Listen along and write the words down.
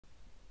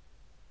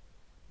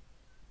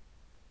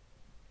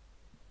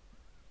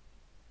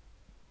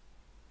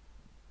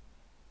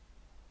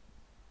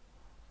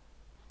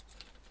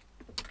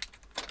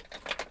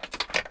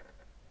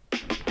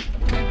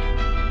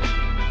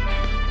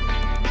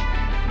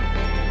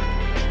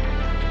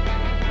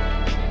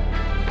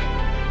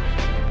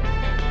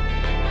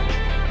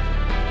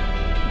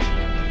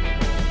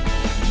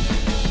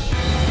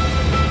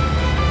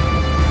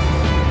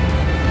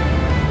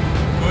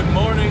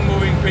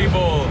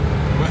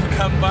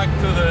back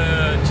to the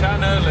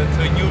channel and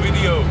to a new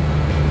video.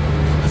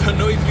 I don't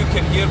know if you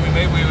can hear me,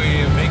 maybe we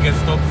make a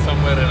stop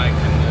somewhere and I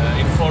can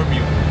inform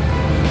you.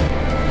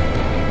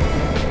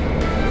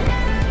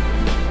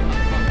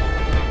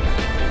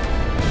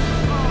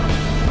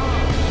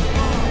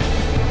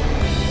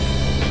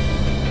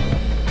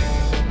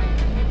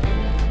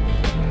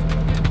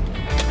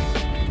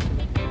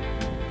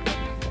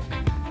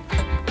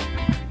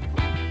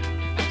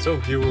 So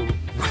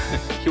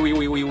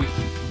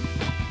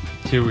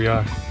here we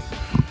are.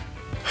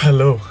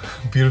 Hello,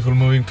 beautiful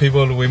moving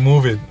people. We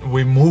moved.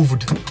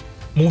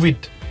 Move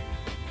it.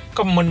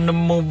 Come on,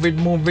 move it.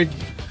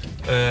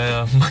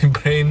 My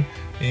brain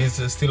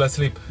is still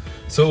asleep.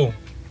 So,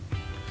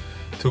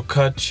 to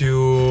catch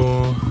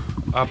you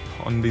up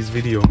on this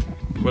video,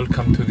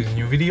 welcome to this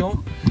new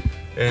video.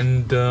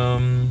 And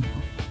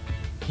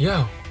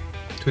yeah,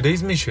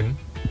 today's mission,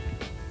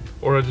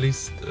 or at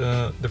least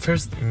the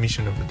first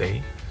mission of the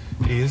day,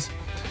 is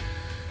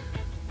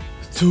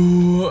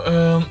to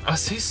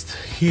assist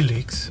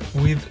Helix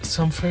with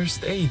some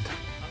first aid,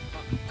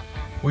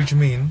 which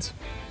means,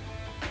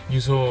 you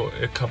saw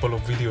a couple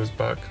of videos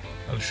back,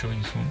 I'll show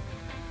you soon.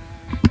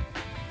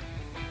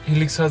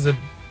 Helix has a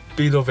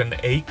bit of an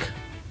ache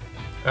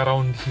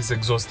around his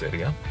exhaust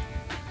area,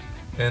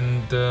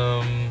 and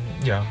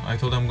yeah, I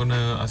thought I'm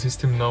gonna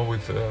assist him now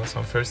with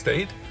some first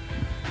aid.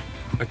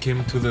 I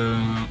came to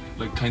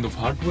the kind of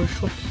hardware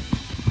shop.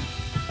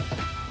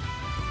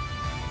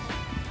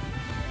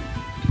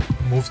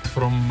 Moved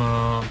from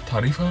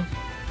Tarifa,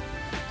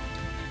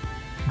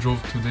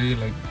 drove today,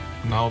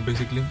 now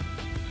basically,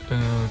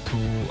 to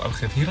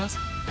Algeciras,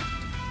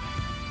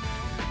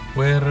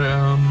 where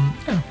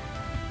yeah,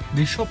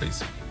 this shop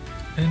is,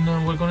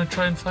 and we're gonna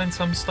try and find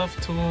some stuff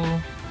to,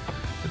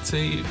 let's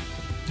say,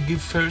 give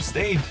first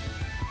aid.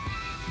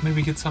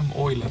 Maybe get some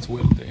oil as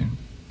well there.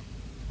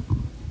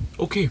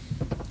 Okay,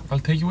 I'll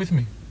take you with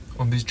me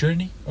on this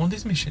journey, on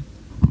this mission.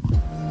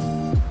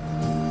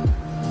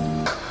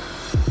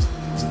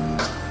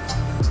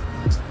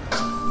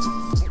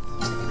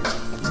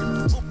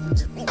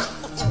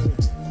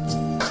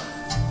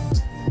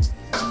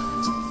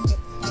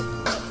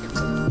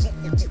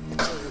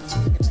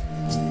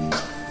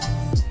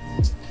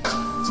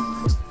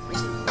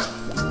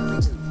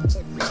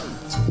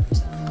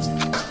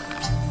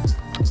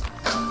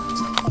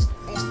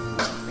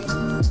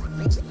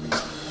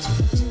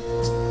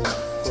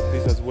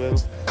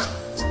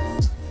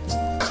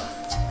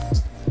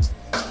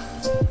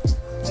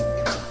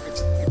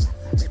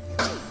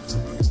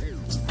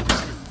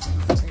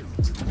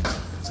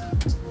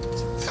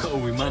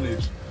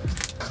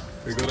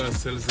 We got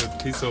ourselves a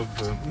piece of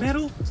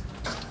metal,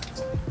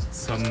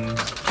 some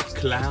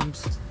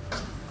clamps,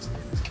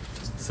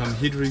 some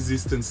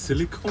heat-resistant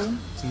silicone,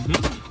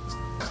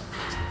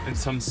 and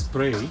some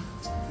spray.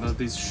 Now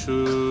this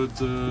should,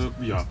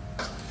 yeah,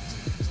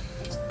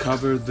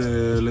 cover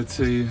the, let's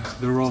say,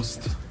 the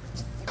rust,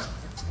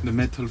 the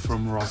metal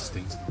from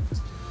rusting.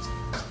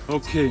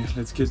 Okay,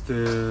 let's get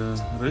the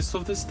rest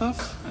of the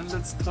stuff and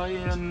let's try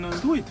and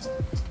do it.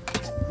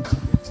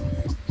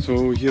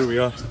 So here we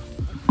are.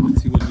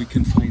 Let's see what we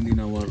can find in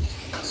our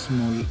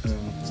small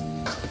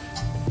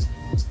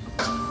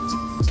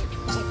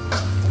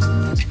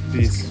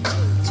this.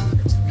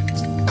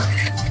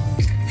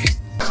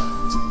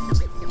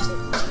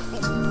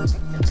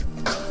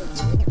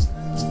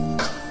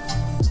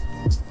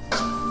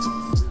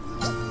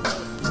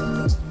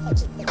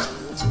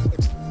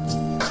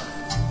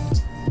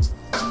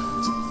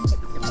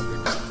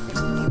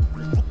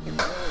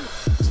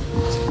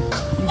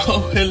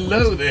 Oh,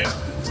 hello there.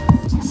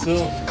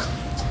 So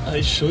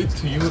I showed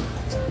to you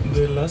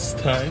the last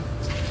time.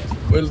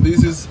 Well,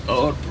 this is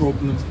our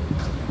problem.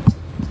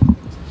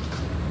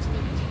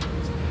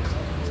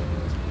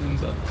 And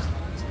that.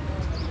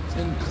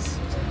 And this.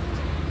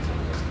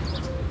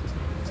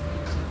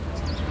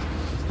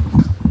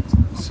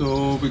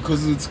 So,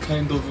 because it's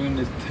kind of on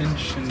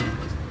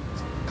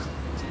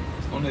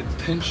a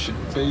tension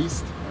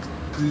based,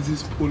 this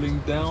is pulling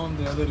down,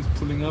 the other is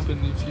pulling up,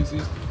 and if you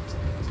see,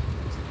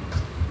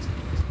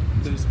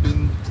 there's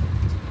been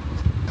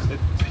a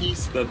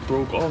piece that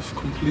broke off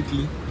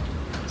completely.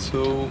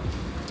 So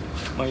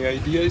my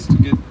idea is to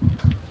get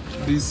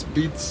these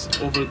bits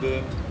over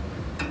the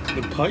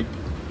pipe.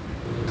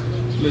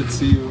 Let's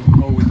see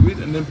how we do it,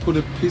 and then put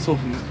a piece of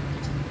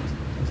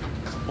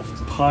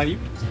pipe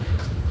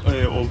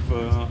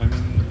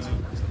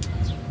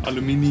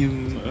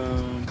aluminium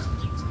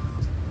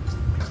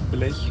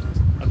blech,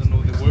 I don't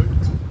know the word,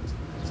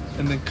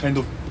 and then kind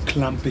of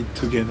clamp it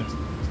together.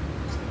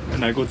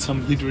 And I got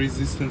some heat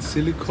resistant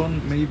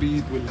silicone, maybe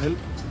it will help.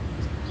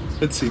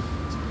 Let's see.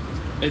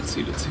 Or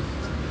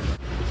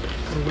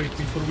wait,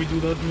 before we do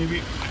that,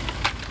 maybe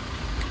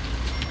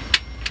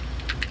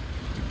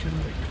we can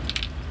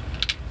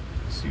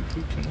see if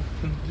we can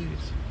open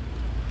this.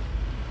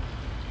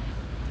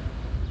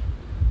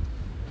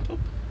 Top.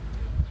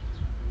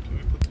 Can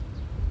we put?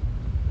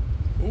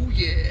 Oh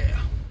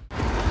yeah!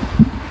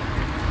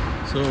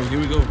 So here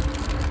we go.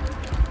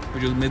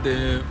 We just met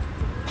a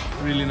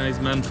really nice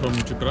man from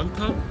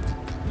Gibraltar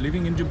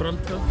living in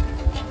Gibraltar.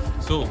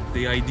 So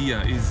the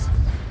idea is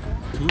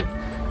to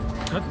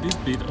cut this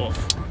bit off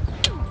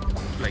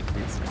like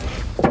this.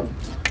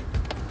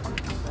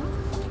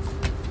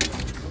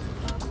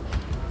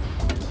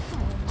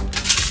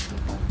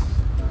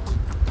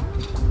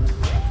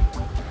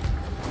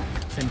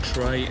 And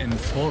try and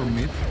form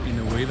it in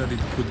a way that it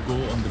could go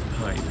on the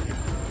pipe.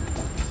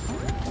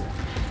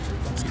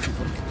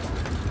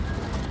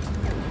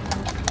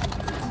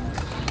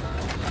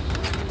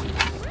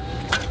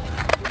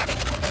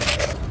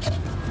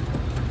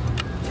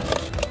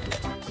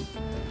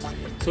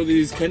 So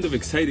this is kind of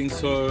exciting,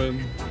 so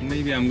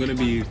maybe I'm gonna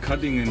be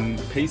cutting and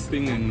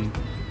pasting and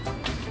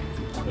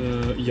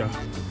yeah.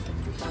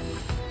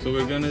 So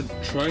we're gonna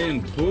try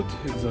and put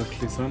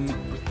exactly some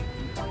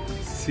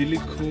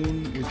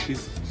silicone which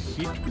is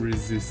heat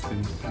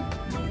resistant.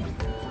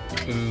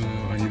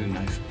 I need a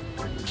knife.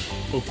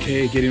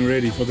 Okay, getting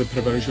ready for the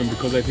preparation,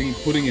 because I think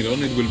putting it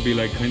on it will be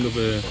like kind of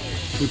a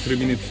 2-3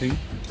 minute thing.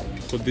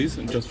 Put this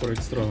just for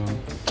extra.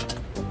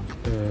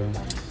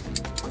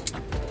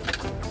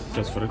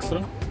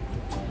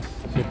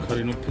 So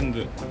cutting open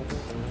the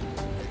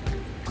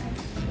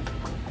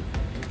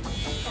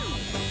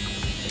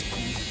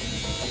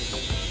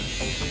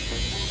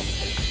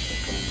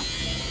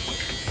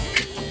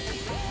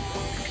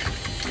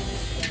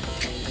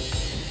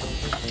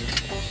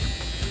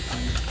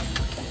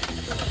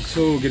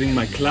So getting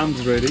my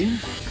clams ready.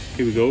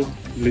 Here we go.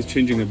 Let's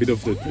changing a bit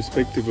of the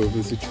perspective of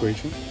the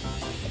situation.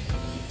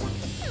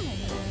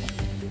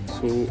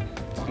 So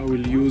I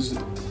will use,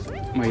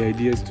 my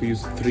idea is to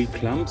use 3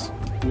 clamps,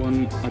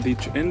 one at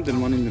each end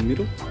and one in the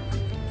middle.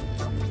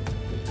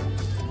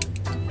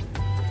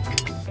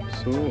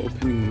 So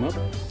opening them up.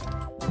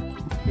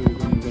 Here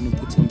I'm gonna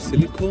put some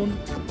silicone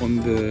on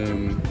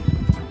the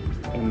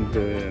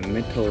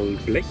metal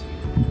blech.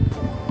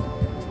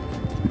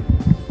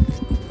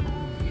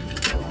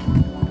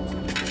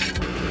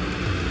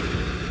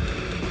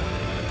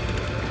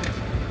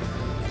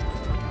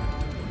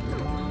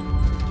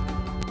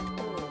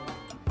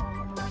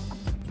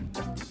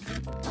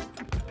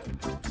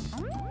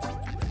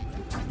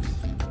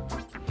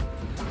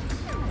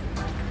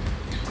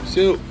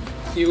 So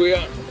here we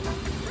are,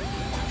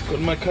 got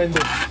my kind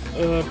of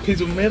piece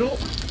of metal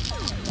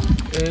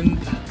and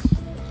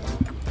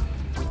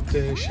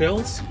the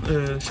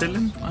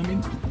shelling, I mean,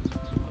 I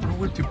don't know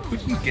where to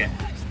put you guys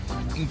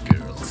and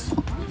girls.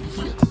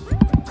 Here.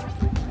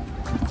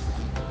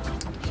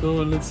 So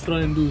let's try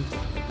and do it.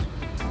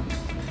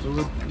 So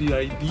what the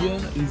idea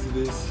is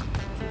this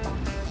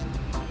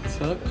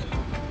sack,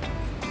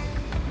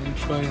 and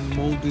try and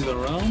mold it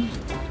around.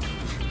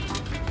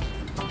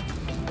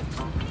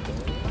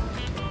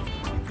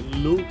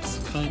 Looks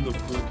kind of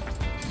good.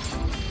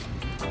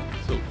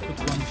 So put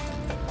one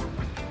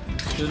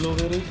shell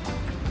over it.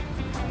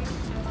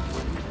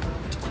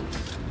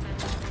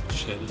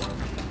 Shell.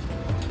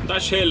 Da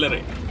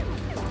shellere.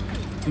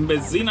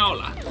 Benzina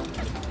ola.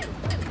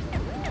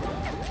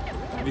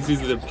 This is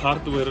the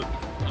part where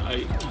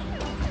I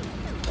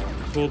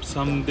hope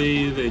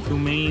someday the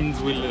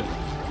humans will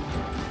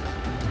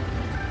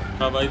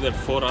have either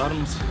 4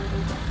 arms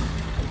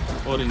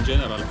or in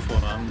general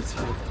 4 arms.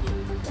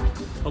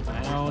 Help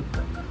out.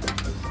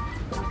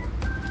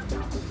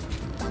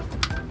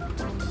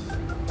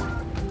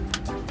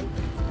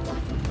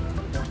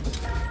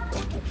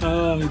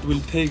 It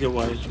will take a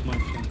while, my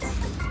friends.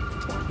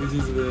 This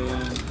is the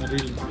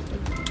really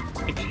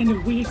a kind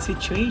of weird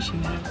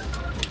situation now.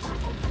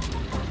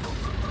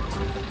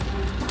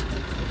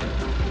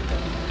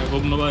 I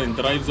hope nobody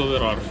drives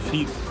over our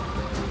feet.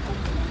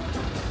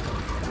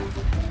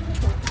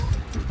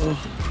 Oh.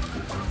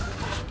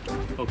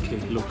 Okay,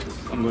 look,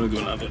 I'm gonna do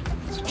another.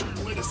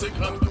 Wait a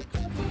second.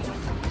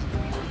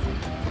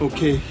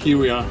 Okay, here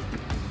we are.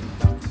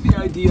 The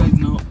idea is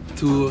now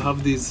to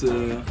have these,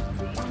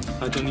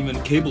 I don't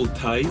even cable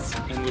ties,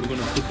 and we're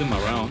gonna put them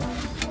around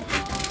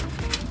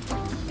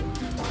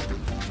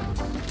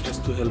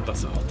just to help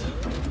us out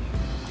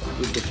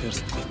with the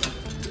first bit,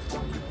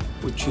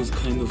 which is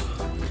kind of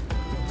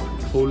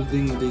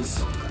holding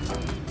this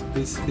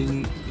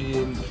thing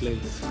in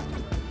place.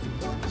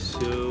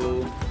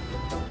 So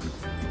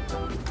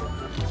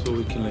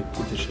we can like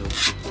put the shell.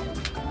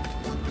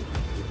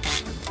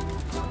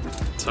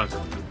 Tack.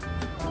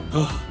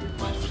 Oh,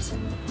 my first.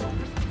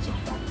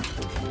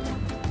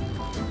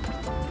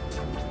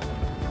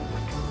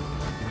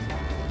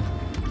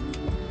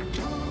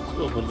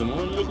 So for the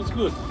moment it looks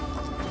good.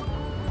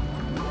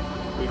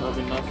 We have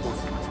enough of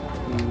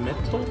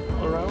metal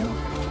around,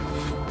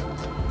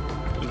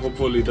 and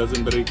hopefully it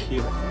doesn't break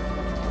here.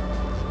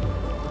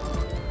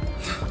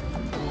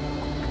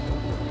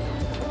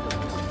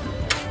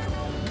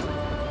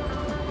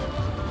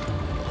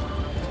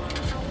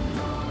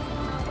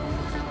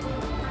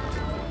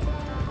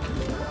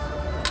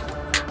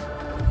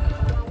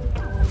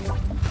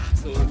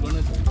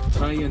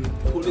 Try and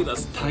pull it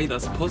as tight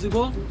as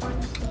possible.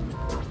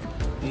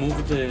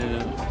 Move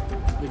the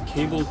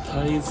cable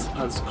ties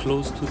as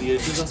close to the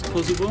edges as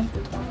possible.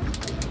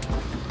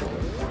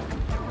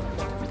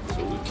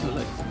 So we can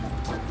like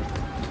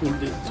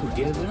hold it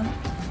together,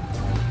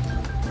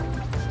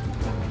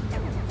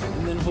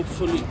 and then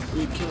hopefully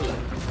we can,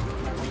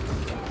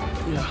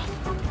 yeah,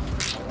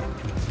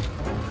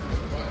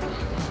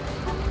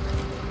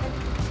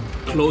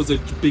 close a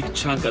big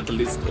chunk at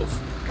least of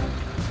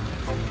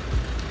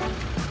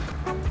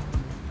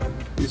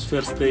this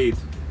first aid,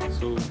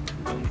 so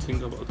don't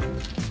think about it.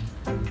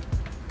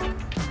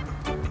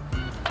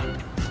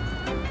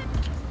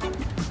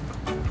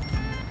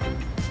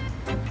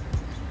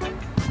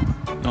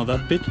 Now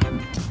that bit.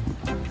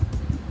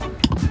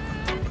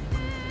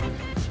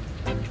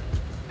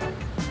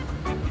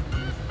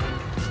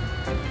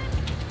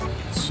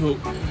 So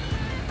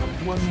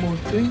one more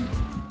thing.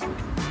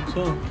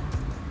 So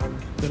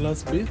the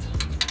last bit,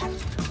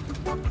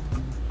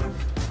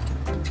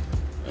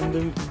 and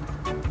then,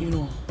 you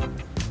know,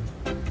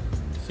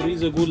 3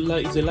 is a good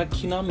is a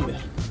lucky number.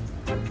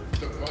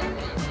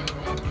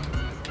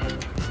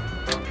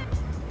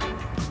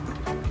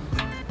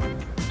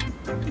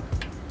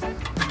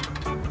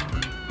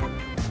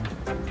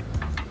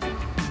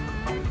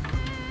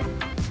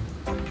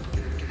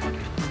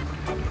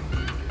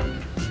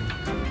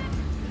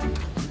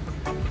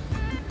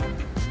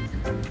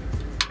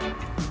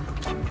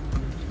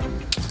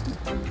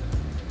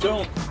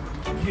 So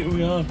here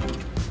we are.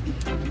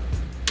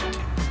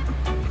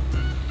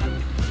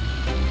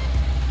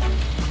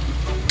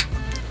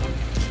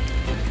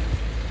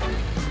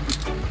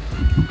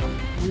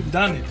 We've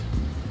done it.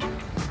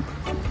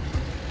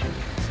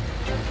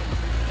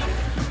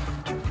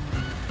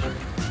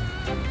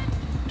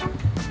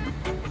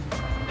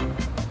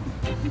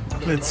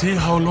 Let's see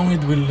how long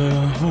it will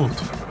hold,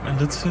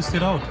 and let's test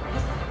it out.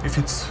 If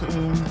it's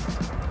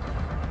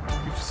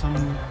if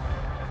some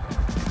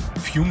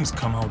fumes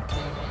come out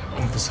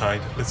on the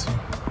side, let's see.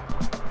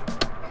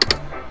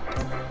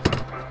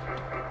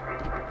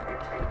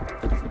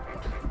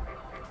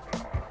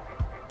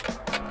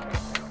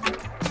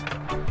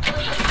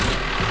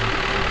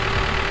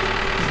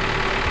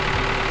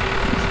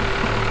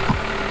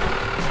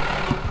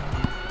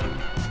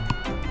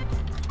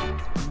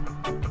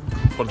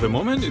 For the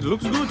moment, it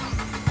looks good.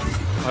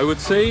 I would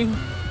say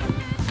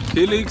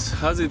Helix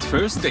has its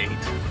first date.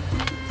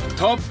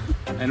 Top,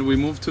 and we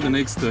move to the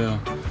next.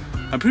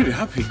 I'm pretty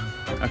happy,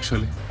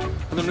 actually.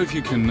 I don't know if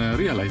you can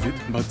realize it,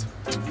 but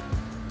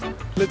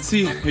let's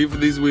see if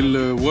this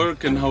will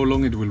work and how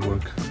long it will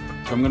work.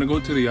 So I'm gonna go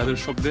to the other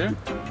shop there,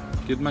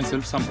 get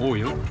myself some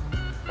oil,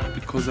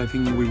 because I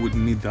think we would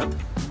need that,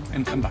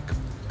 and come back.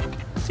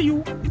 See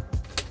you!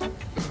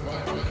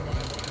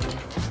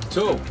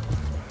 So,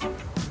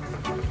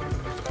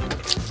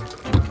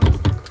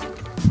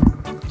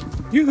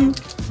 yoo-hoo!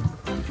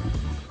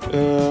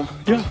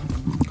 Yeah,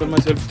 got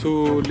myself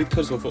 2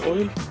 liters of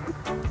oil,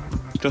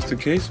 just in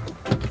case.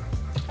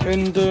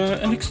 And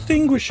an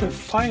extinguisher,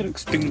 fire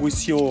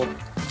extinguisher.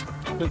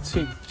 Let's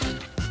see.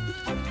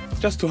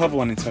 Just to have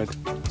one inside.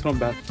 It's not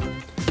bad.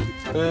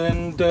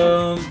 And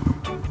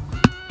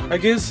I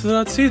guess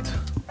that's it,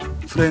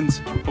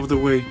 friends of the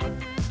way.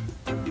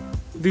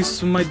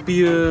 This might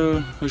be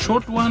a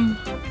short one,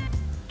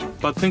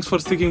 but thanks for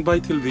sticking by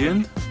till the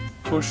end,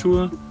 for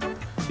sure.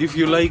 If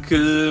you like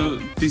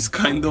this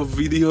kind of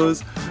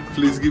videos,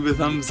 please give a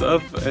thumbs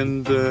up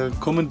and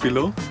comment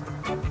below.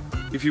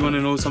 If you want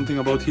to know something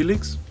about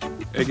Helix,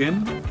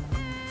 again,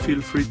 feel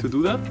free to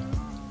do that,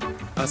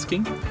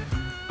 asking.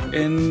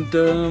 And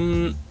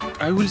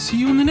I will see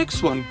you in the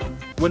next one,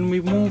 when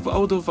we move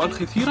out of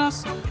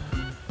Algeciras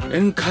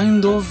and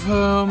kind of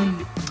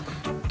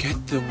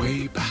get the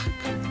way back.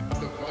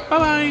 Bye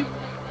bye,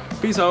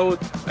 peace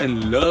out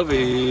and love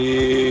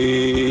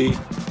it.